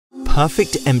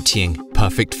perfect emptying,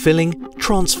 perfect filling,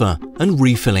 transfer and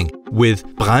refilling with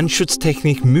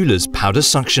Brandschutztechnik Müller's powder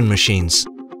suction machines.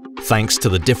 Thanks to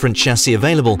the different chassis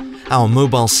available, our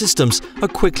mobile systems are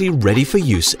quickly ready for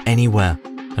use anywhere.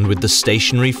 And with the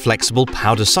stationary flexible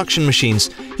powder suction machines,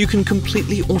 you can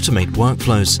completely automate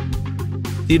workflows.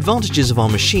 The advantages of our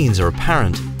machines are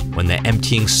apparent when they're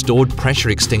emptying stored pressure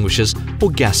extinguishers or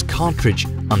gas cartridge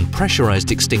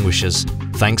unpressurized extinguishers.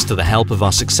 Thanks to the help of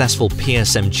our successful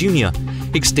PSM Junior,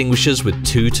 extinguishers with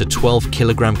 2 to 12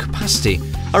 kilogram capacity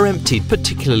are emptied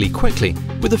particularly quickly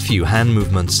with a few hand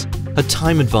movements, a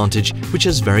time advantage which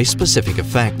has very specific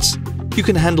effects. You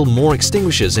can handle more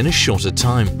extinguishers in a shorter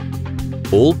time.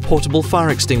 All portable fire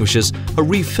extinguishers are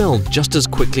refilled just as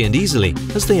quickly and easily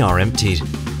as they are emptied.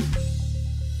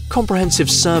 Comprehensive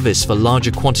service for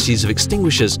larger quantities of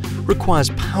extinguishers requires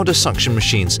powder suction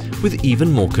machines with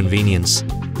even more convenience.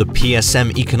 The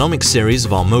PSM Economic series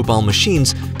of our mobile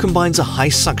machines combines a high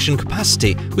suction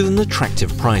capacity with an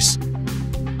attractive price.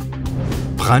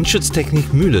 Brandschutztechnik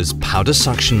Müller's powder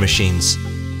suction machines.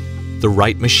 The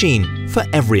right machine for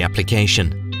every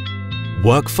application.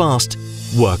 Work fast,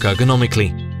 work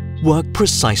ergonomically, work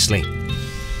precisely.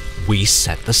 We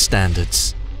set the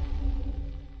standards.